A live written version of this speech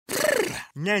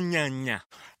nya nya nya.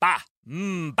 Ba,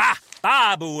 ba,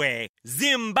 Babue,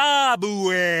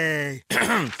 Zimbabwe.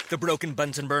 The broken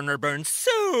Bunsen burner burns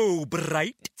so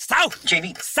bright.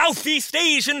 Jamie. Southeast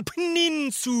Asian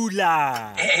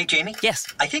Peninsula. Hey, Jamie? Yes?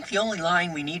 I think the only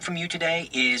line we need from you today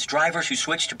is drivers who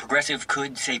switch to Progressive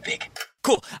could save big.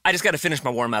 Cool. I just gotta finish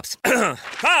my warm-ups.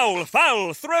 Foul,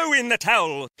 throw in the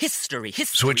towel. History.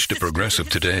 Switch to Progressive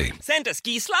today. Santa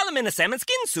ski slalom in a salmon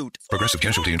skin suit. Progressive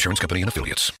Casualty Insurance Company and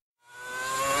Affiliates.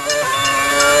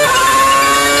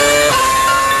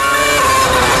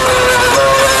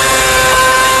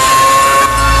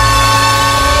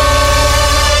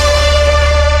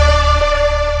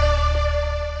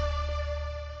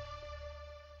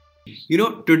 You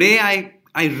know, today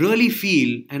I really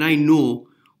feel and I know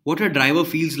what a driver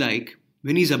feels like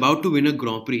when he's about to win a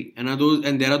Grand Prix and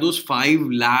there are those 5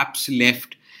 laps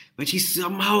left which he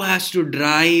somehow has to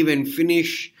drive and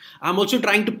finish. I'm also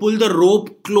trying to pull the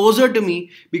rope closer to me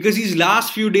because these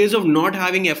last few days of not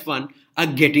having F1 are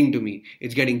getting to me.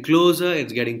 It's getting closer.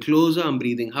 I'm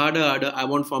breathing harder. I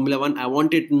want Formula 1. I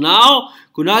want it now.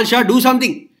 Kunal Shah, do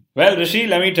something. Well, Rishi,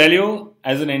 let me tell you,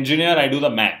 as an engineer, I do the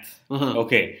math.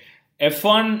 Okay.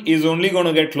 F1 is only going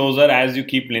to get closer as you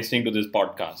keep listening to this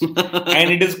podcast.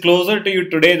 And it is closer to you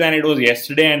today than it was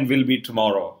yesterday and will be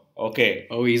tomorrow. Okay.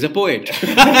 Oh, he's a poet.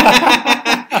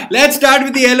 Let's start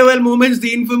with the LOL moments,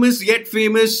 the infamous yet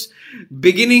famous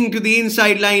beginning to the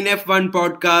Inside Line F1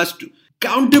 podcast.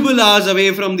 Countable hours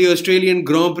away from the Australian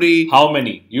Grand Prix. How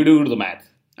many? You do the math.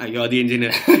 You're the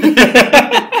engineer.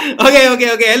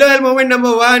 Okay. LOL moment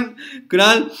number 1.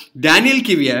 Kunal, Daniel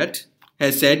Kvyat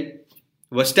has said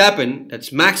Verstappen,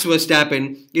 that's Max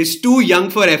Verstappen, is too young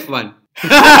for F1.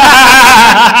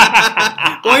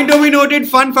 Point to be noted,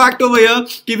 fun fact over here,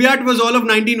 Kvyat was all of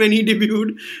 19 when he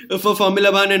debuted for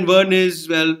Formula 1 and Verne is,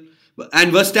 and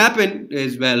Verstappen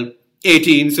is,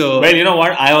 18, so... Well, you know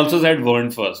what, I also said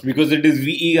Verne first, because it is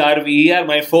VER.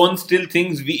 My phone still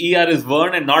thinks VER is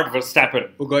Verne and not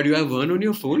Verstappen. Oh God, you have Verne on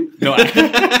your phone? No.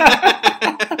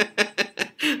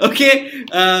 Okay,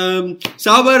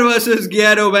 Sauber versus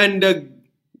Guerrero and...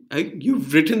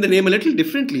 you've written the name a little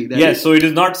differently. Yes, so it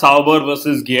is not Sauber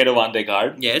versus Guerrero van der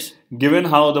Garde. Yes. Given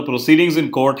how the proceedings in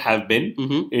court have been,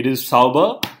 it is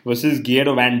Sauber versus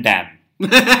Guerrero van Dam.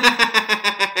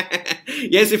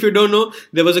 Yes, if you don't know,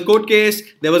 there was a court case,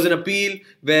 there was an appeal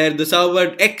where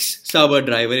the ex-Sauber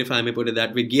driver, if I may put it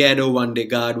that way, Guerrero van der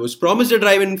Garde, was promised a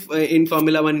drive in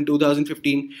Formula 1 in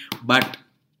 2015, but,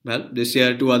 this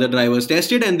year 2 other drivers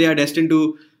tested and they were destined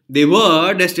to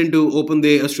open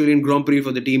the Australian Grand Prix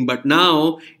for the team, but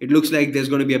now it looks like there's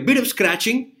going to be a bit of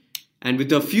scratching, and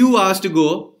with a few hours to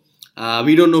go,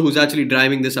 we don't know who's actually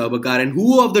driving the Sauber car and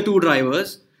who of the 2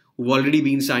 drivers who've already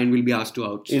been signed will be asked to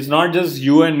out. It's not just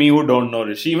you and me who don't know,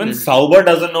 Rishi. Even Sauber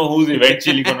doesn't know who's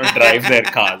eventually going to drive their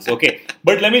cars. Okay,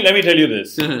 but let me tell you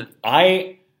this.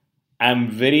 I am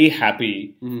very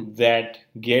happy that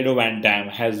Guerrero van Dam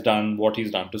has done what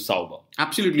he's done to Sauber.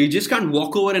 Absolutely, you just can't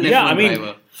walk over an F1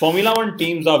 driver. Formula 1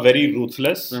 teams are very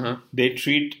ruthless. They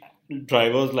treat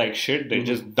drivers like shit. They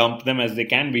just dump them as they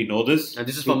can. We know this. And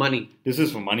this is for money. This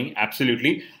is for money,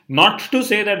 absolutely. Not to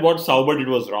say that what Sauber did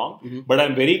was wrong, but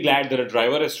I'm very glad that a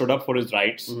driver has stood up for his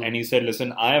rights and he said,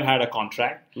 listen, I have had a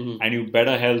contract and you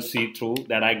better hell see through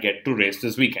that I get to race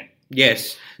this weekend.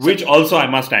 Yes. Which also, I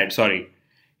must add,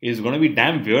 is going to be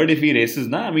damn weird if he races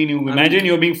now. I mean, imagine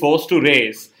you're being forced to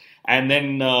race and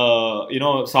then,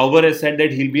 Sauber has said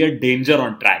that he'll be a danger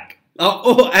on track.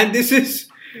 And this is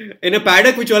in a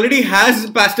paddock which already has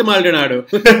Pastor Maldonado.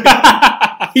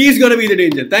 He's going to be the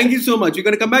danger. Thank you so much. We're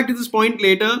going to come back to this point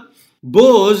later.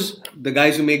 Bose, the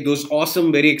guys who make those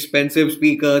awesome, very expensive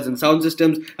speakers and sound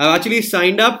systems, have actually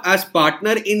signed up as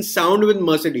partner in sound with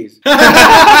Mercedes.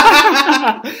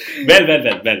 Well,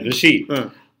 Rishi.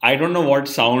 I don't know what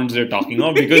sounds you're talking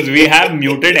of because we have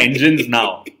muted engines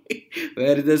now.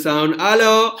 Where is the sound?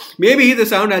 Hello. Maybe the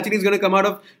sound actually is going to come out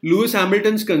of Lewis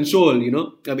Hamilton's console, I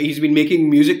mean, he's been making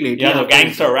music lately. Yeah,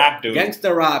 gangster rap, dude.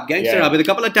 Gangster rap. With a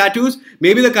couple of tattoos.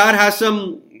 Maybe the car has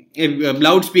some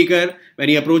loudspeaker when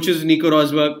he approaches Nico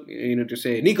Rosberg, to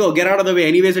say, Nico, get out of the way.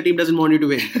 Anyways, the team doesn't want you to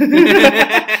win.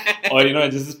 Or,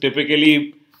 this is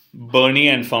typically Bernie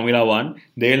and Formula 1.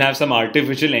 They'll have some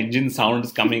artificial engine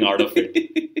sounds coming out of it.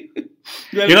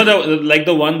 Well,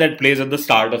 the one that plays at the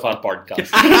start of our podcast.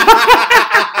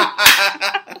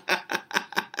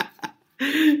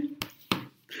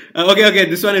 Okay.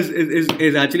 This one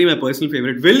is actually my personal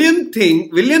favorite.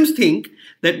 Williams think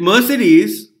that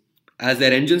Mercedes, as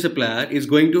their engine supplier, is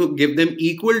going to give them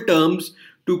equal terms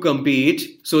to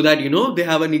compete so that, they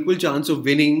have an equal chance of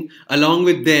winning along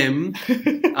with them.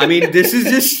 I mean, this is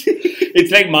just...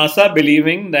 It's like Massa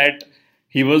believing that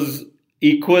he was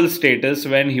equal status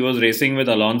when he was racing with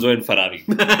Alonso and Ferrari.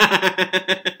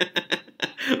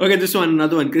 Okay,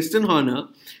 another one. Christian Horner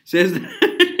says that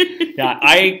Yeah,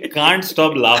 I can't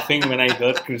stop laughing when I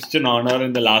heard Christian Horner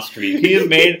in the last week.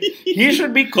 He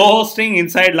should be co-hosting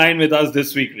Inside Line with us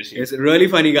this week, Rishi. Yes, really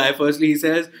funny guy. Firstly, he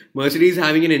says Mercedes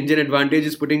having an engine advantage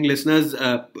is putting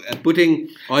putting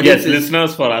audiences... Yes,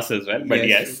 listeners for us as well, but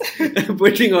yes.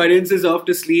 Putting audiences off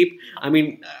to sleep. I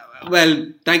mean, well,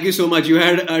 thank you so much. You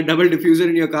had a double diffuser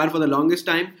in your car for the longest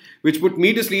time, which put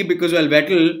me to sleep because, well,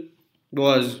 Vettel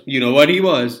was, you know what he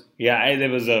was. Yeah, there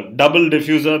was a double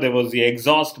diffuser, there was the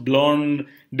exhaust blown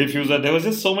diffuser, there was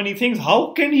just so many things.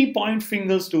 How can he point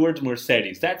fingers towards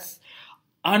Mercedes? That's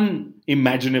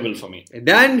unimaginable for me. And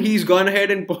then he's gone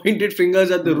ahead and pointed fingers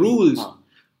at the rules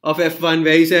of F1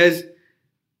 where he says,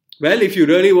 well, if you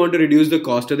really want to reduce the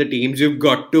cost of the teams, you've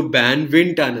got to ban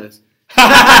wind tunnels.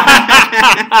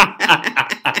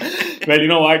 Well, you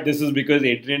know what? This is because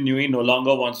Adrian Newey no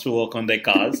longer wants to work on their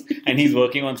cars and he's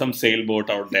working on some sailboat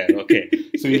out there. Okay.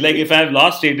 So he's like, if I've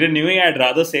lost Adrian Newey, I'd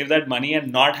rather save that money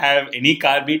and not have any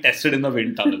car be tested in the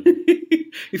wind tunnel.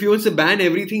 If he wants to ban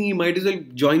everything, he might as well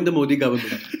join the Modi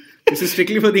government. This is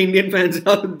strictly for the Indian fans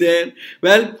out there.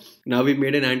 Well, now we've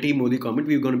made an anti-Modi comment.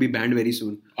 We're going to be banned very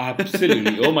soon.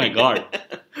 Absolutely. Oh my God.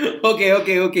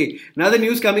 Okay. Now the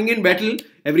news coming in. Vettel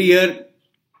every year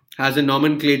has a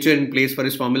nomenclature in place for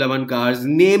his Formula 1 cars,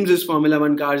 names his Formula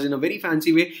 1 cars in a very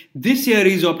fancy way. This year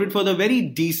he's opted for the very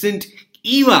decent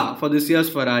EVA for this year's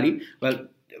Ferrari. Well,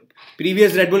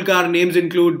 previous Red Bull car names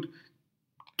include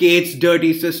Kate's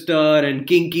Dirty Sister and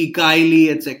Kinky Kylie,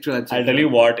 etc. I'll tell you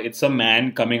what, it's a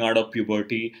man coming out of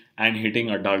puberty and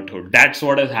hitting adulthood. That's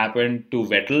what has happened to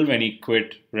Vettel when he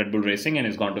quit Red Bull Racing and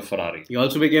has gone to Ferrari. He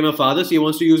also became a father, so he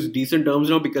wants to use decent terms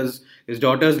now because his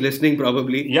daughter's listening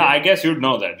probably. Yeah, I guess you'd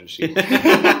know that, Rishi.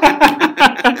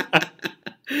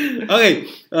 Okay,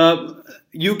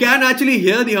 you can actually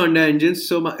hear the Honda engines.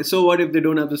 So what if they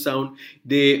don't have the sound?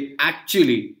 They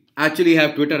actually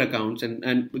have Twitter accounts,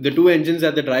 and the two engines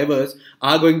that the drivers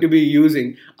are going to be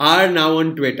using are now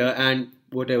on Twitter and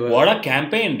whatever. What a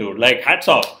campaign, dude. Like, hats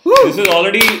off. Woo! This is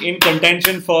already in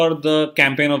contention for the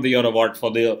Campaign of the Year award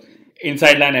for the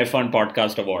Inside Line F1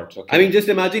 Podcast Awards. Okay? I mean, just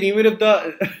imagine, even if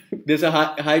there's a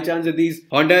high chance that these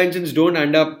Honda engines don't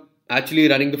end up actually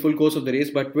running the full course of the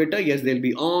race, but Twitter, yes, they'll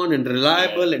be on and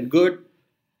reliable and good.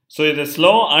 So it's a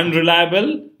slow,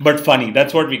 unreliable, but funny.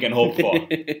 That's what we can hope for.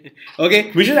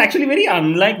 Okay. Which is actually very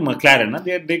unlike McLaren.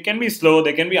 Huh? They can be slow,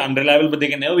 they can be unreliable, but they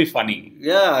can never be funny.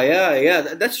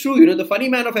 Yeah. That's true. You know, the funny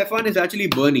man of F1 is actually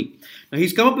Bernie. Now,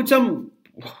 he's come up with some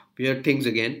weird things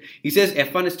again. He says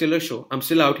F1 is still a show. I'm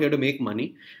still out here to make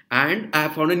money. And I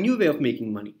have found a new way of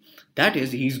making money. That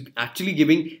is, he's actually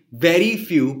giving very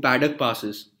few paddock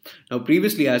passes. Now,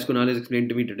 previously, as Kunal has explained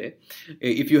to me today,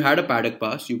 if you had a paddock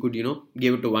pass, you could,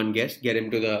 give it to one guest, get him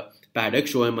to the paddock,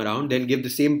 show him around, then give the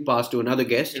same pass to another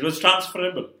guest. It was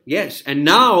transferable. Yes, and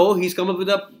now he's come up with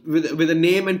a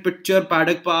name and picture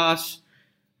paddock pass.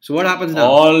 So what happens now?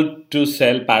 All to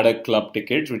sell paddock club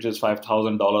tickets, which is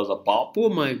 $5,000 a pop. Oh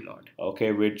my God.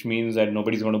 Okay, which means that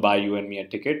nobody's going to buy you and me a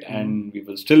ticket, and we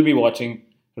will still be watching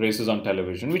races on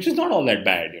television, which is not all that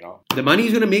bad, The money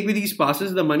he's going to make with these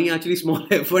passes, the money actually small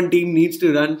F1 team needs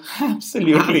to run.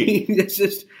 Absolutely.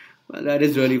 That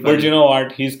is really funny. But you know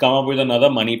what? He's come up with another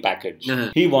money package.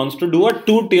 Uh-huh. He wants to do a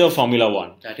 2-tier Formula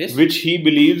 1. That is? Which he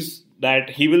believes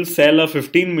that he will sell a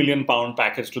 £15 million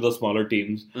package to the smaller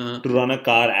teams to run a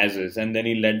car as is. And then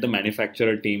he let the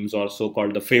manufacturer teams, or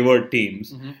so-called the favored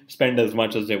teams, spend as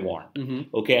much as they want.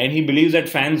 Okay, and he believes that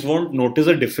fans won't notice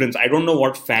a difference. I don't know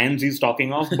what fans he's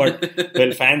talking of, but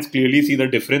well, fans clearly see the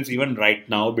difference even right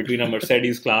now between a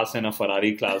Mercedes class and a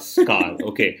Ferrari class car.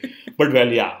 Okay, but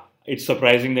well, yeah. It's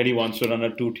surprising that he wants to run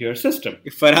a 2-tier system.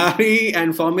 If Ferrari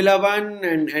and Formula 1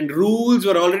 and rules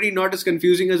were already not as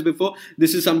confusing as before,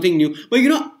 this is something new. But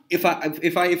if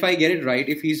I get it right,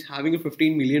 if he's having a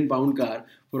 £15 million car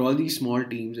for all these small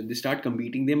teams and they start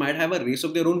competing, they might have a race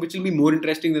of their own, which will be more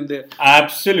interesting than the...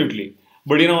 Absolutely.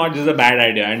 But you know what? This is a bad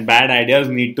idea, and bad ideas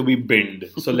need to be binned.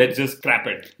 So let's just scrap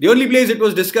it. The only place it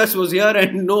was discussed was here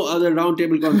and no other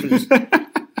roundtable conference.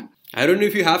 I don't know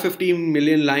if you have 15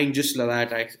 million lying just like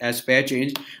that as spare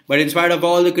change, but in spite of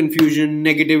all the confusion,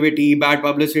 negativity, bad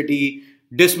publicity,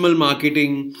 dismal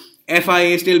marketing,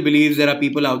 FIA still believes there are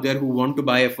people out there who want to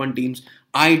buy F1 teams.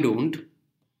 I don't.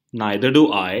 Neither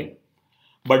do I.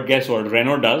 But guess what?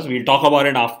 Renault does. We'll talk about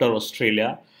it after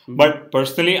Australia. But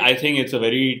personally, I think it's a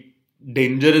very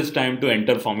dangerous time to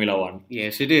enter Formula 1.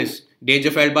 Yes, it is.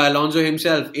 Danger felt by Alonso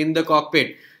himself in the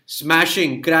cockpit.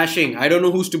 smashing, crashing. I don't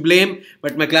know who's to blame,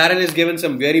 but McLaren has given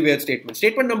some very weird statements.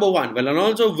 Statement number one. Well,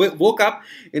 Alonso woke up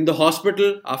in the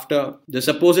hospital after the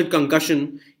supposed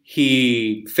concussion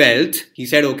he felt. He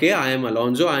said, okay, I am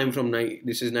Alonso. I am from,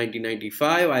 this is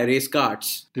 1995. I race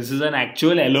karts. This is an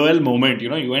actual LOL moment.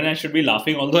 You and I should be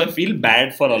laughing, although I feel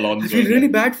bad for Alonso. I feel really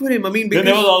bad for him. I mean, because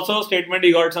there was also a statement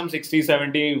he got some 60,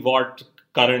 70 watt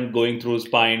current going through his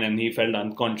spine and he felt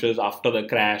unconscious after the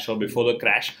crash or before the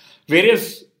crash.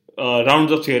 Various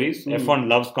rounds of theories. F1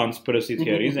 loves conspiracy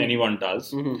theories. Anyone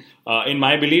does. In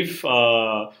my belief,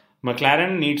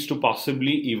 McLaren needs to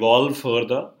possibly evolve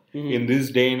further. In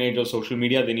this day and age of social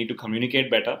media, they need to communicate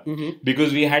better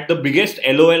because we had the biggest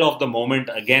LOL of the moment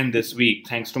again this week,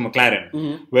 thanks to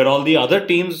McLaren, where all the other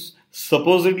teams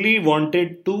supposedly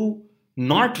wanted to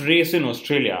not race in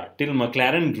Australia till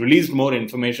McLaren released more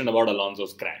information about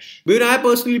Alonso's crash. But I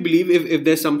personally believe if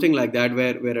there's something like that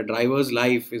where a driver's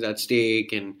life is at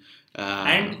stake and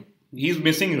he's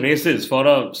missing races for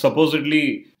a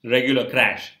supposedly regular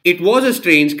crash. It was a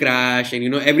strange crash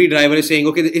and every driver is saying,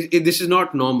 okay, this is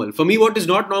not normal. For me, what is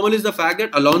not normal is the fact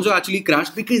that Alonso actually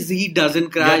crashed because he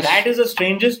doesn't crash. Yeah, that is the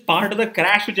strangest part of the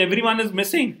crash which everyone is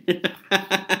missing.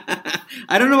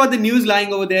 I don't know what the news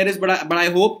lying over there is, but I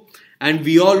hope, and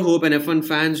we all hope, and F1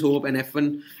 fans hope, and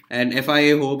F1 and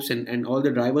FIA hopes, and all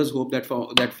the drivers hope that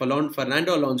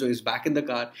Fernando Alonso is back in the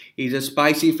car. He's a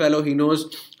spicy fellow. He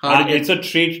knows how to get... It's a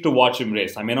treat to watch him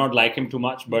race. I may not like him too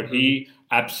much, but he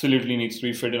absolutely needs to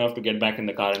be fit enough to get back in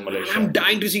the car in Malaysia. I'm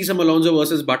dying to see some Alonso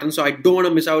versus Button, so I don't want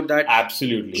to miss out that.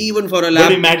 Absolutely. Even for a lap.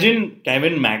 But imagine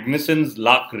Kevin Magnussen's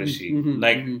luck,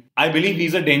 Rishi. I believe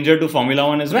he's a danger to Formula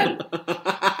 1 as well.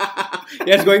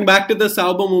 Yes, going back to the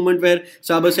Sauber moment where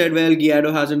Sauber said, well,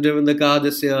 Guiado hasn't driven the car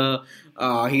this year.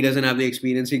 He doesn't have the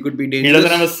experience. He could be dangerous. He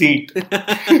doesn't have a seat.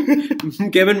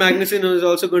 Kevin Magnussen is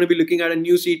also going to be looking at a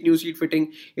new seat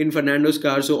fitting in Fernando's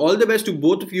car. So all the best to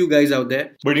both of you guys out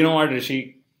there. But you know what,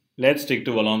 Rishi? Let's stick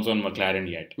to Alonso and McLaren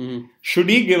yet. Should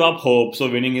he give up hopes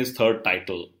of winning his third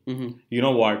title? You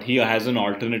know what? He has an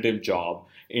alternative job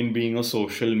in being a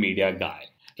social media guy.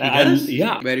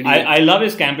 I love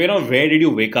his campaign of where did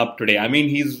you wake up today? I mean,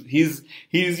 he's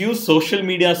used social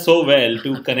media so well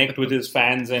to connect with his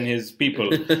fans and his people.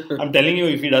 I'm telling you,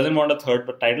 if he doesn't want a third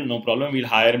title, no problem. We'll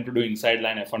hire him to do Inside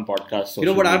Line F1 podcast. You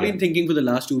know what I've been thinking for the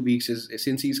last 2 weeks is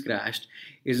since he's crashed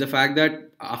is the fact that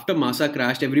after Massa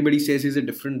crashed, everybody says he's a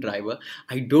different driver.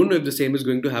 I don't know if the same is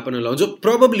going to happen Alonso.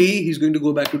 Probably he's going to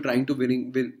go back to trying to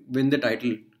win the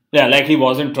title. Yeah, like he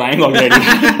wasn't trying already.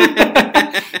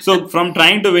 So from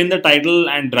trying to win the title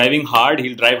and driving hard,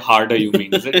 he'll drive harder, you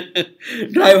mean, is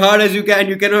it? Drive hard as you can.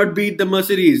 You cannot beat the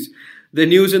Mercedes. The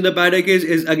news in the paddock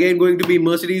is again going to be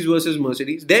Mercedes versus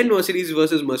Mercedes. Then Mercedes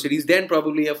versus Mercedes. Then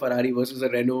probably a Ferrari versus a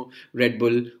Renault, Red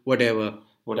Bull, whatever.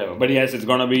 But yes, it's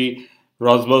going to be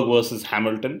Rosberg versus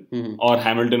Hamilton or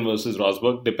Hamilton versus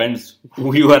Rosberg. Depends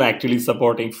who you are actually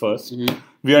supporting first.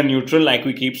 We are neutral like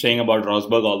we keep saying about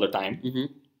Rosberg all the time.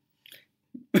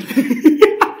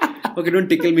 Okay, don't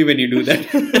tickle me when you do that.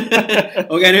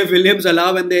 Okay, and if Williams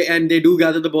allow and they do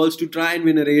gather the balls to try and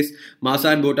win a race, Massa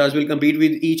and Bottas will compete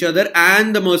with each other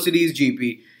and the Mercedes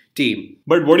GP team.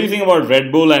 But what do you think about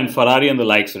Red Bull and Ferrari and the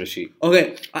likes, Rishi?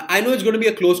 Okay, I know it's going to be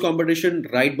a close competition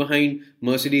right behind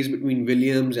Mercedes between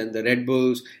Williams and the Red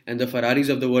Bulls and the Ferraris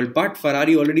of the world, but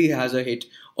Ferrari already has a hit.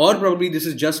 Or probably this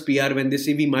is just PR when they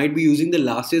say we might be using the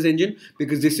last year's engine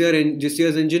because this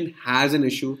year's engine has an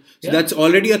issue. So that's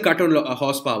already a cut on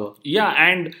horsepower. Yeah,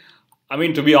 and I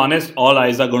mean, to be honest, all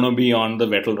eyes are going to be on the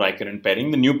Vettel-Raikkonen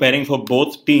pairing. The new pairing for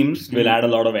both teams will add a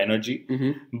lot of energy.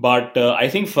 But I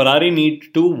think Ferrari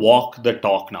need to walk the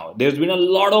talk now. There's been a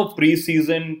lot of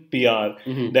pre-season PR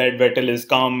that Vettel has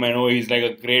come and he's like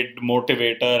a great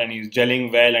motivator and he's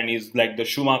gelling well and he's like the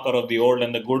Schumacher of the old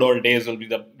and the good old days will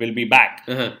be back.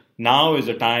 Now is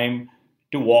the time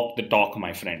to walk the talk,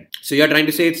 my friend. So you're trying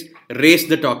to say it's race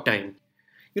the talk time.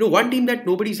 You know, one team that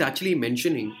nobody's actually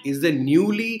mentioning is the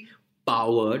newly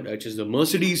powered, which is the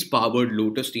Mercedes powered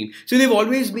Lotus team. So they've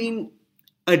always been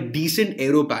a decent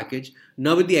aero package.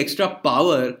 Now with the extra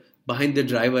power behind the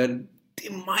driver, they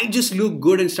might just look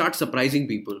good and start surprising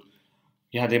people.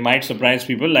 Yeah, they might surprise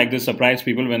people like they surprised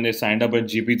people when they signed up a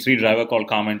GP3 driver called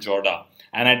Carmen Jorda.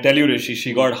 And I tell you, Rishi,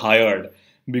 she got hired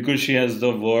because she has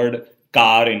the word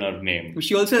car in her name.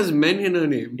 She also has men in her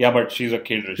name. Yeah, but she's a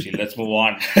kid, Rishi. Let's move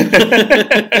on.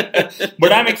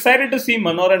 But I'm excited to see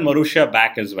Manor and Marussia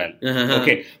back as well.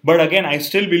 Okay. But again, I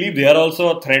still believe they are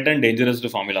also a threat and dangerous to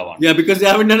Formula 1. Yeah, because they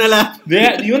haven't done a lap.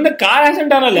 Even the car hasn't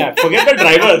done a lap. Forget the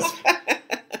drivers.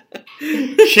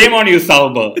 Shame on you,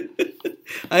 Sauber.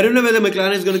 I don't know whether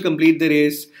McLaren is going to complete the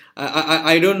race.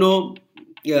 I don't know.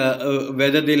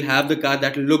 whether they'll have the car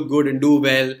that will look good and do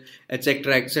well,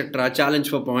 etc., etc., challenge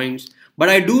for points. But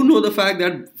I do know the fact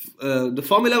that the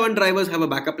Formula One drivers have a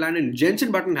backup plan, and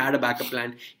Jenson Button had a backup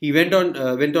plan. He went on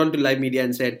to live media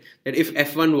and said that if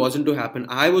F1 wasn't to happen,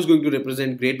 I was going to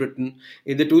represent Great Britain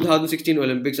in the 2016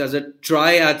 Olympics as a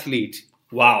triathlete.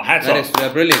 Wow, hats off. That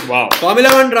is brilliant. Wow. Formula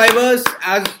One drivers,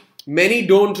 as many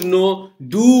don't know,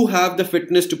 do have the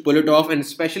fitness to pull it off, and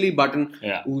especially Button,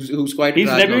 who's quite. He's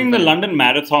debuting the London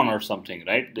Marathon or something,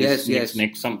 right? Yes.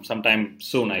 Sometime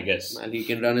soon, I guess. Well, he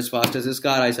can run as fast as his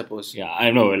car, I suppose. Yeah, I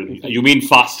know. Well, you mean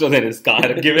faster than his car,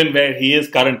 given where he is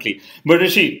currently. But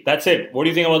Rishi, that's it. What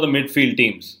do you think about the midfield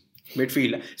teams?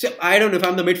 Midfield. So I don't know if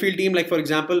I'm the midfield team. Like for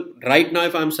example, right now,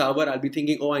 if I'm Sauber, I'll be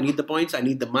thinking, oh, I need the points, I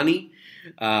need the money,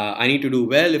 I need to do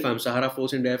well. If I'm Sahara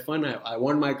Force into F1, I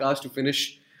want my cars to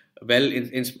finish well,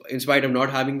 in spite of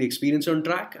not having the experience on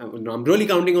track. I'm really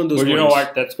counting on those points. But you know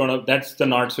what? That's the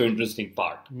not so interesting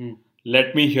part.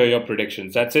 Let me hear your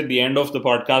predictions. That's it. The end of the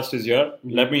podcast is here.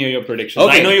 Let me hear your predictions.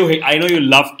 Okay. I know you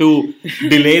love to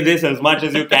delay this as much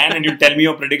as you can, and you tell me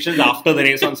your predictions after the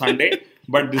race on Sunday.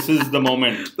 But this is the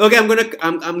moment. Okay, I'm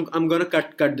gonna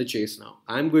cut the chase now.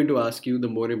 I'm going to ask you the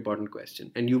more important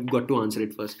question, and you've got to answer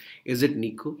it first. Is it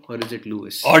Nico or is it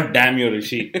Lewis? Oh, damn you,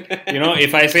 Rishi.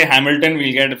 If I say Hamilton,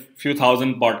 we'll get a few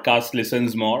thousand podcast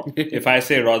listens more. If I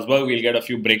say Rosberg, we'll get a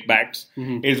few breakbacks.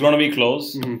 It's going to be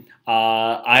close.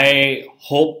 I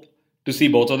hope to see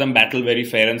both of them battle very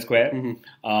fair and square.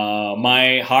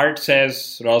 My heart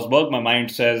says Rosberg, my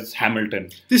mind says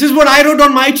Hamilton. This is what I wrote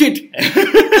on my chit.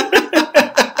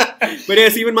 But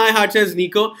yes, even my heart says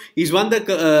Nico. He's won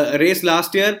the race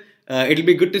last year. It'll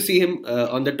be good to see him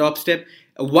on the top step.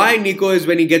 Why Nico is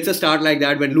when he gets a start like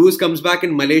that. When Lewis comes back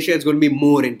in Malaysia, it's going to be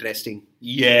more interesting.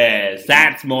 Yes,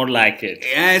 that's more like it.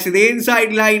 Yes, the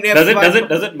inside line. Does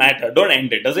it matter? Don't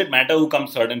end it. Does it matter who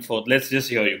comes third and fourth? Let's just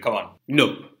hear you. Come on.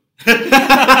 No.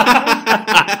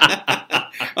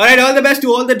 Alright, all the best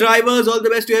to all the drivers, all the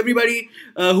best to everybody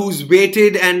who's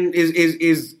waited and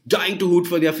is dying to hoot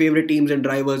for their favourite teams and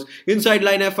drivers. Inside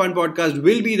Line F1 podcast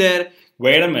will be there.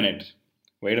 Wait a minute.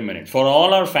 For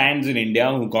all our fans in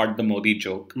India who got the Modi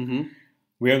joke,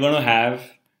 we are going to have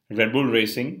Red Bull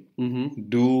Racing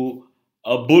do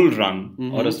a bull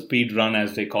run or a speed run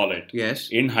as they call it. Yes.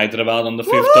 In Hyderabad on the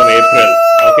 5th of April.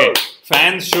 Okay.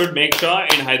 Fans should make sure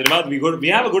in Hyderabad, we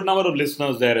have a good number of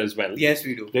listeners there as well. Yes,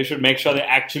 we do. They should make sure they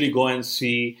actually go and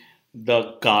see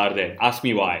the car there. Ask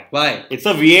me why. Why? It's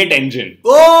a V8 engine.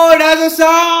 Oh, it has a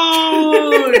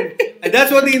sound! And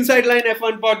that's what the Inside Line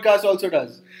F1 podcast also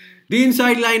does. The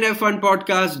Inside Line F1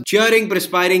 podcast, cheering,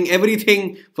 perspiring,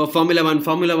 everything for Formula One.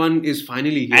 Formula One is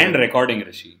finally here. And recording,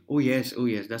 Rishi. Oh yes.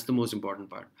 That's the most important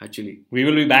part, actually. We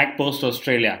will be back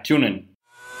post-Australia. Tune in.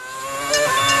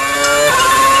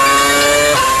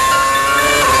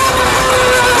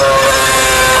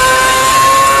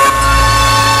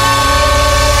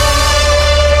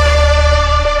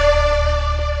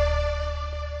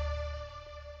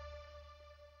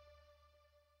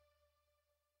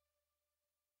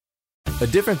 A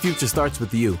different future starts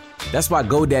with you. That's why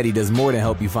GoDaddy does more than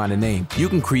help you find a name. You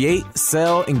can create,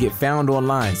 sell, and get found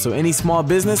online, so any small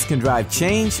business can drive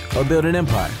change or build an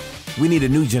empire. We need a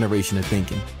new generation of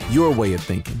thinking. Your way of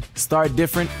thinking. Start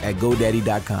different at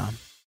GoDaddy.com.